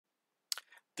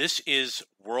This is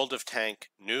World of Tank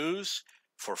news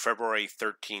for February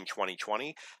 13,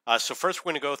 2020. So first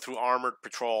we're going to go through Armored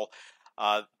Patrol.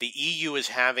 The EU is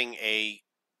having a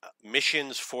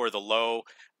missions for the low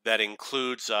that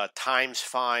includes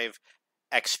 ×5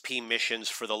 XP missions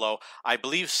for the low. I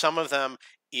believe some of them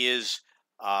is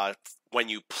when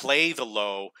you play the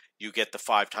low, you get the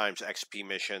 5 times XP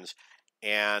missions,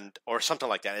 or something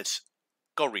like that.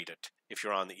 Go read it if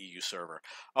you're on the EU server.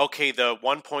 Okay, the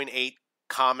 1.8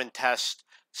 common test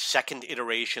second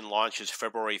iteration launches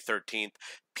February 13th.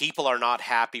 People are not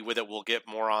happy with it. We'll get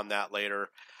more on that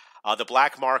later. The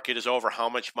black market is over. How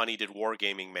much money did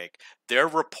Wargaming make? They're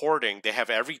reporting, they have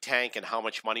every tank and how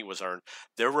much money was earned.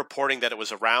 They're reporting that it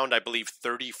was around, I believe,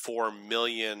 34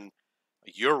 million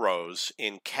euros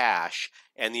in cash,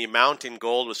 and the amount in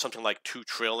gold was something like 2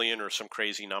 trillion or some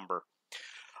crazy number.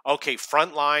 Okay,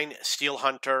 Frontline, Steel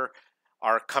Hunter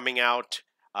are coming out.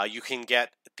 You can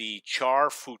get the Char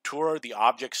Futur, the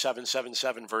Object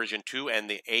 777 version 2, and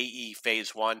the AE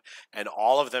Phase 1, and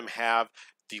all of them have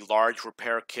the large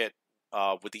repair kit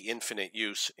with the infinite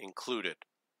use included.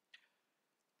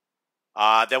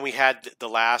 Then we had the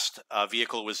last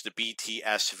vehicle was the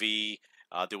BTSV.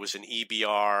 There was an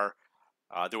EBR.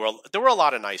 There were a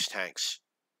lot of nice tanks.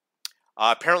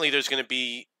 Apparently there's going to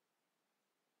be,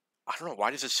 I don't know,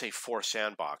 why does it say 4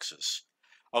 sandboxes?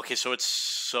 Okay,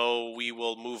 so we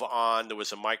will move on. There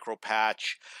was a micro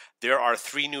patch. There are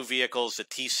 3 new vehicles, the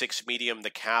T6 Medium, the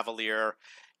Cavalier,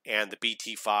 and the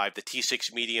BT5. The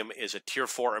T6 Medium is a Tier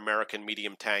 4 American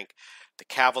medium tank. The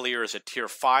Cavalier is a Tier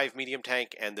 5 medium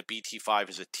tank, and the BT5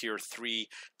 is a Tier 3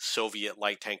 Soviet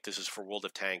light tank. This is for World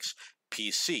of Tanks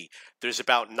PC. There's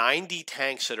about 90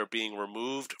 tanks that are being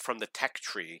removed from the tech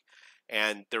tree,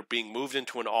 and they're being moved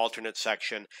into an alternate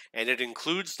section, and it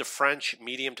includes the French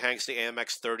medium tanks, the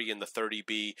AMX 30 and the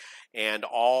 30B, and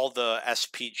all the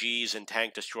SPGs and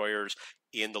tank destroyers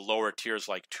in the lower tiers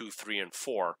like 2, 3, and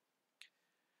 4.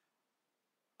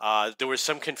 There was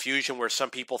some confusion where some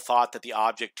people thought that the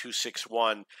Object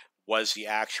 261 was the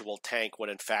actual tank, when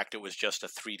in fact it was just a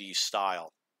 3D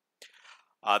style.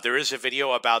 There is a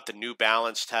video about the New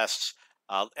Balance tests.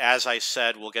 As I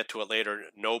said, we'll get to it later,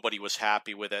 nobody was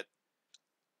happy with it.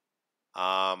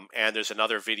 And there's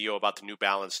another video about the New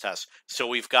Balance test. So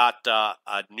we've got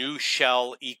a new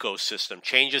shell ecosystem,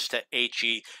 changes to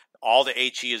HE. All the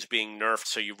HE is being nerfed,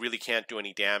 so you really can't do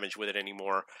any damage with it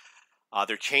anymore.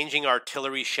 They're changing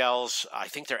artillery shells. I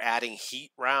think they're adding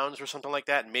heat rounds or something like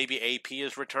that. Maybe AP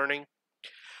is returning.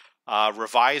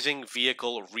 Revising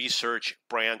vehicle research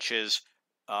branches.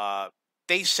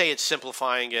 They say it's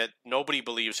simplifying it. Nobody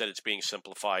believes that it's being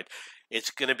simplified.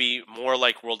 It's going to be more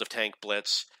like World of Tank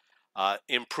Blitz.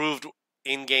 Improved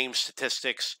in-game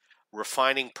statistics,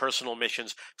 refining personal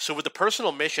missions. So with the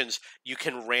personal missions, you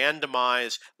can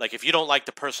randomize, like if you don't like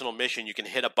the personal mission, you can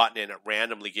hit a button and it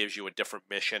randomly gives you a different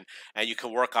mission, and you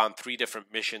can work on 3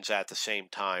 different missions at the same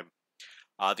time.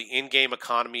 The in-game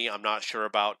economy, I'm not sure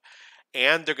about,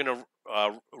 and they're going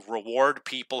to reward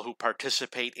people who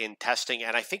participate in testing,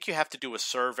 and I think you have to do a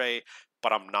survey,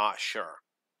 but I'm not sure.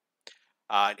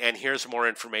 And here's more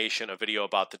information, a video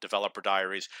about the developer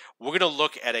diaries. We're going to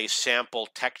look at a sample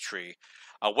tech tree.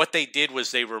 What they did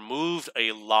was they removed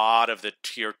a lot of the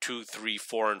Tier 2, 3,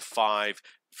 4, and 5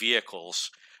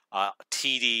 vehicles,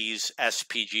 TDs,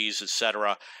 SPGs,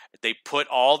 etc. They put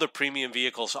all the premium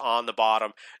vehicles on the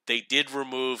bottom. They did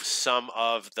remove some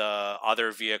of the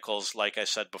other vehicles, like I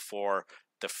said before,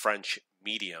 the French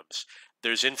mediums.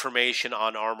 There's information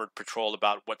on Armored Patrol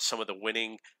about what some of the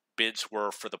winning bids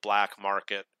were for the black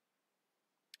market.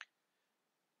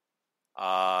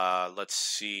 Let's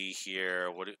see here.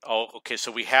 Okay,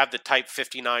 so we have the Type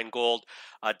 59 gold.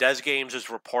 Des Games is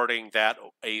reporting that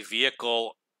a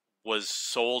vehicle was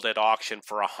sold at auction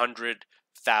for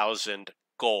 100,000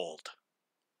 gold.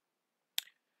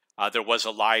 There was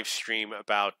a live stream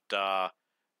about the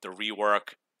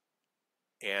rework,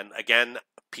 and again,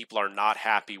 people are not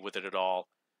happy with it at all.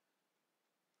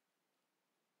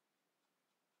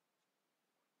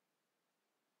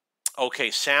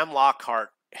 Okay, Sam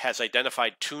Lockhart has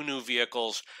identified 2 new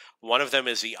vehicles. One of them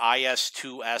is the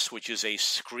IS-2S, which is a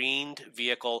screened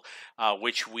vehicle,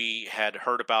 which we had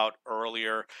heard about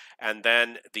earlier. And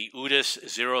then the Udis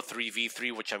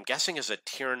 03V3, which I'm guessing is a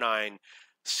Tier 9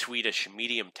 Swedish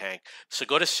medium tank. So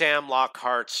go to Sam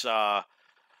Lockhart's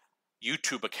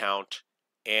YouTube account,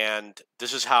 and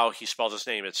this is how he spells his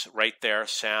name. It's right there,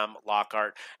 Sam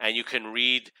Lockhart. And you can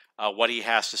read what he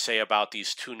has to say about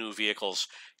these 2 new vehicles.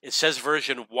 It says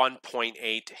version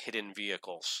 1.8 hidden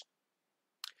vehicles.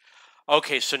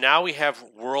 Okay, so now we have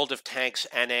World of Tanks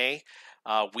NA.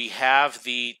 We have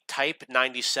the Type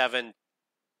 97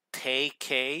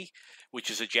 Teikei, which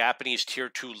is a Japanese Tier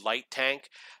 2 light tank.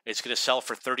 It's going to sell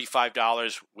for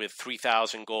 $35 with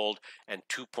 3,000 gold and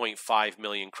 2.5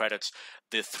 million credits.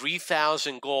 The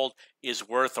 3,000 gold is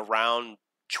worth around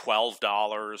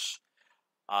 $12.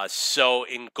 So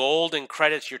in gold and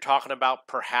credits, you're talking about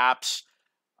perhaps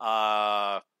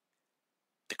the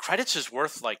credits is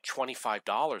worth like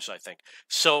 $25, I think.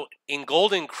 So in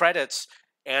gold and credits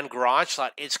and garage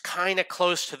slot, it's kind of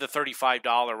close to the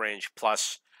 $35 range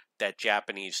plus that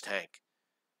Japanese tank.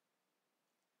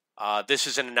 This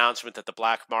is an announcement that the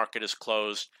black market is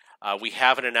closed. We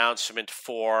have an announcement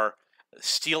for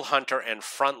Steel Hunter and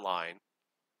Frontline.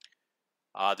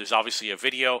 There's obviously a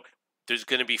video. There's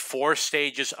going to be 4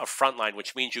 stages of Frontline,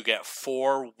 which means you get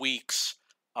 4 weeks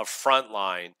of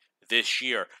Frontline this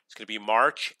year. It's going to be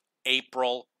March,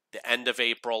 April, the end of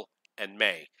April, and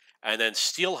May. And then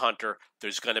Steel Hunter,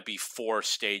 there's going to be 4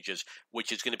 stages,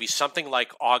 which is going to be something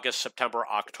like August, September,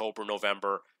 October,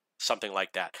 November, something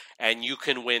like that. And you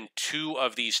can win 2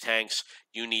 of these tanks.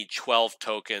 You need 12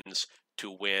 tokens to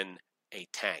win a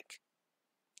tank.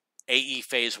 AE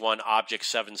Phase 1, Object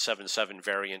 777,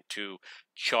 Variant 2,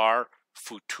 Char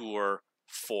Futur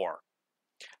 4.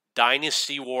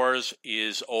 Dynasty Wars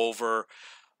is over.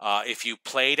 If you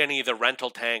played any of the rental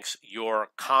tanks, your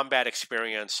combat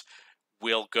experience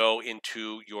will go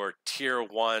into your Tier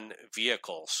 1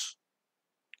 vehicles,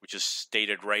 which is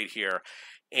stated right here.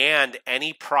 And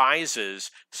any prizes,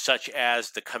 such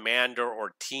as the commander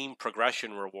or team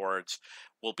progression rewards,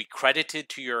 will be credited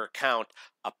to your account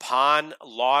upon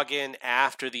login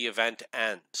after the event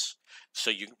ends.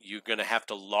 So you're going to have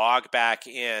to log back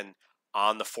in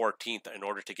on the 14th in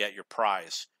order to get your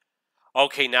prize.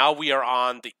 Okay, now we are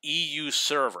on the EU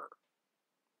server.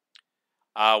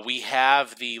 We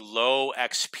have the low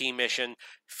XP mission,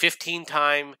 15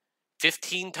 times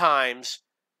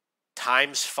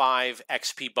times 5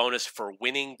 XP bonus for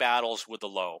winning battles with the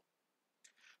low.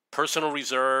 Personal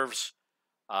reserves,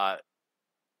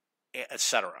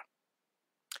 etc.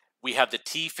 We have the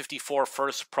T-54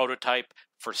 first prototype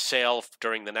for sale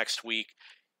during the next week.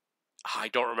 I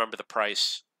don't remember the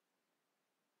price.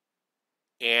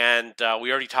 And we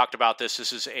already talked about this.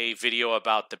 This is a video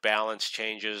about the balance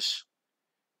changes.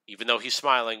 Even though he's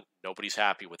smiling, nobody's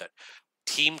happy with it.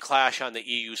 Team Clash on the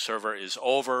EU server is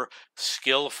over.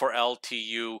 Skill for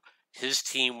LTU. His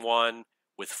team won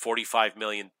with 45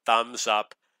 million thumbs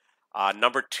up.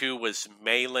 Number 2 was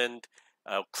Mayland.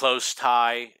 Close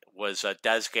tie was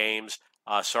Des Games.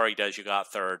 Sorry, Des, you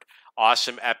got 3rd.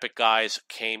 Awesome Epic Guys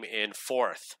came in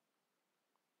 4th.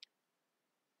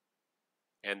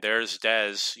 And there's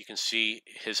Des. You can see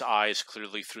his eyes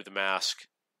clearly through the mask.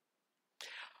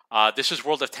 This is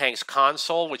World of Tanks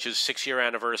console, which is 6-year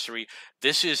anniversary.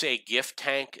 This is a gift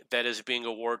tank that is being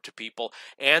awarded to people.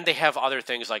 And they have other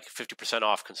things like 50%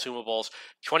 off consumables,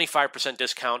 25%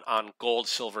 discount on gold,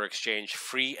 silver exchange,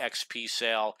 free XP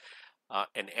sale,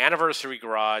 an anniversary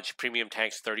garage, premium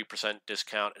tanks, 30%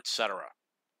 discount, etc.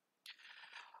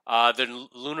 The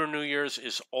Lunar New Year's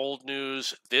is old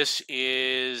news. This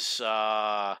is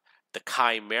the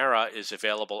Chimera is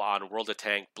available on World of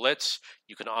Tank Blitz.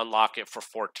 You can unlock it for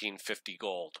 1450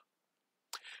 gold.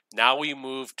 Now we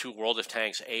move to World of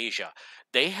Tanks Asia.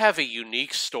 They have a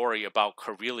unique story about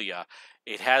Karelia.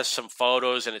 It has some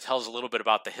photos and it tells a little bit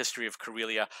about the history of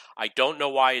Karelia. I don't know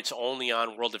why it's only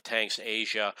on World of Tanks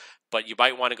Asia, but you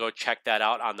might want to go check that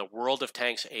out on the World of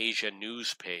Tanks Asia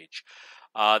news page.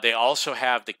 They also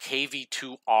have the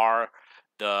KV-2R,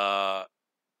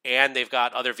 and they've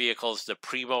got other vehicles, the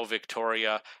Primo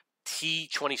Victoria,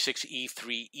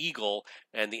 T-26E3 Eagle,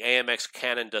 and the AMX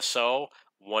Cannon Dassault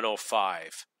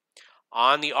 105.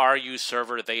 On the RU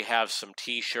server, they have some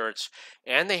T-shirts,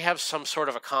 and they have some sort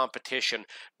of a competition,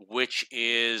 which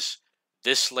is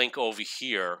this link over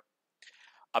here,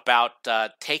 about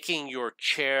taking your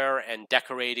chair and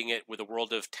decorating it with a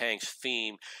World of Tanks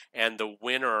theme, and the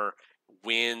winner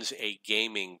wins a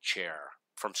gaming chair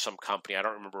from some company. I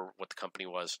don't remember what the company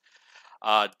was.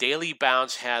 Daily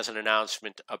Bounce has an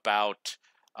announcement about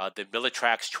the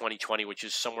Militrax 2020, which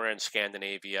is somewhere in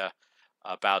Scandinavia,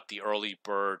 about the early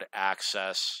bird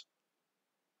access.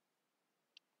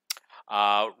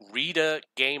 Rita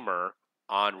Gamer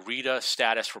on Rita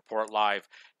Status Report Live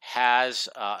has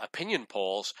opinion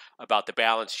polls about the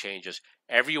balance changes.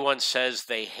 Everyone says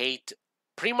they hate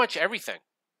pretty much everything.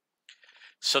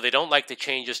 So they don't like the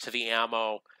changes to the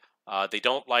ammo. They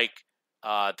don't like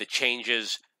the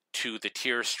changes to the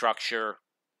tier structure.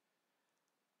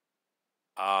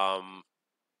 I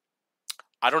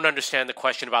don't understand the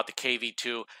question about the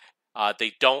KV-2.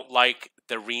 They don't like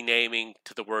the renaming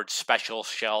to the word special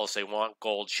shells. They want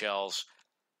gold shells.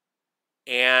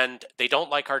 and they don't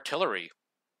like artillery.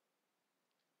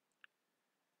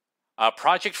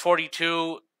 Project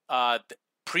 42,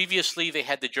 previously they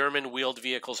had the German wheeled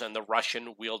vehicles and the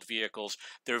Russian wheeled vehicles.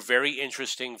 They're very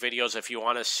interesting videos if you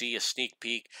want to see a sneak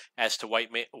peek as to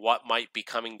what might be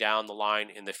coming down the line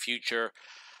in the future.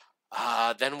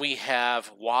 Then we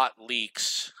have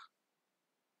WattLeaks.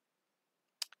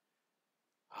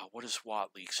 What does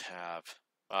WattLeaks have?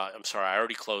 I'm sorry, I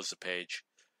already closed the page.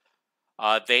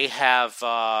 They have...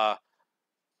 I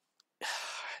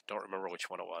don't remember which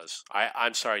one it was.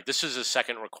 I'm sorry. This is a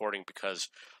second recording because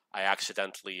I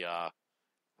accidentally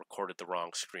recorded the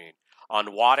wrong screen.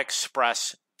 On Watt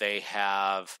Express, they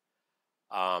have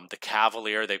the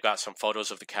Cavalier. They've got some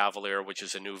photos of the Cavalier, which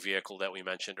is a new vehicle that we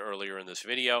mentioned earlier in this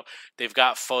video. They've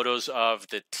got photos of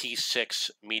the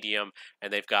T6 medium,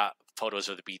 and they've got photos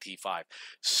of the BT5.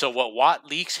 So what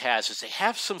WattLeaks has is they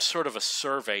have some sort of a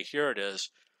survey. Here it is.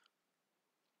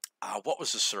 What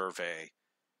was the survey?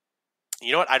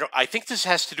 You know what? I think this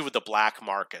has to do with the black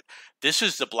market. This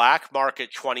is the black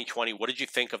market 2020. What did you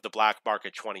think of the black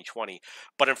market 2020?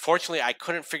 But unfortunately, I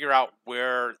couldn't figure out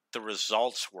where the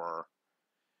results were.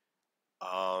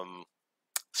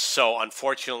 So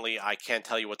unfortunately, I can't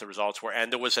tell you what the results were.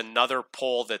 And there was another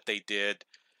poll that they did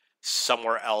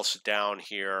somewhere else down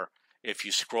here. If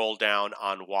you scroll down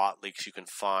on WattLeaks, you can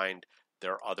find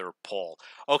their other poll.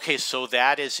 Okay, so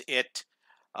that is it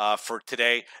for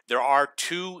today. There are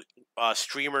two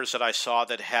streamers that I saw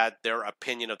that had their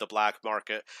opinion of the black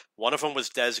market. One of them was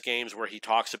Des Games, where he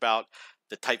talks about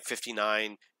the Type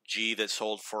 59G that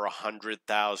sold for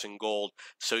 100,000 gold.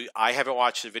 So I haven't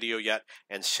watched the video yet,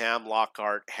 and Sam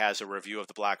Lockhart has a review of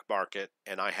the black market,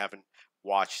 and I haven't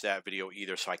watched that video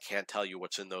either, so I can't tell you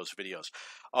what's in those videos.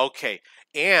 Okay,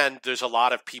 and there's a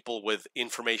lot of people with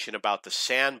information about the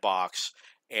sandbox,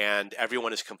 and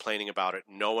everyone is complaining about it.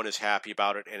 No one is happy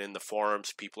about it, and in the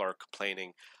forums, people are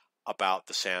complaining about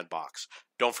the sandbox.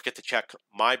 Don't forget to check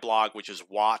my blog, which is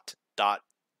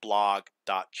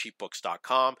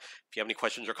watt.blog.cheapbooks.com. If you have any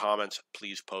questions or comments,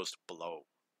 please post below.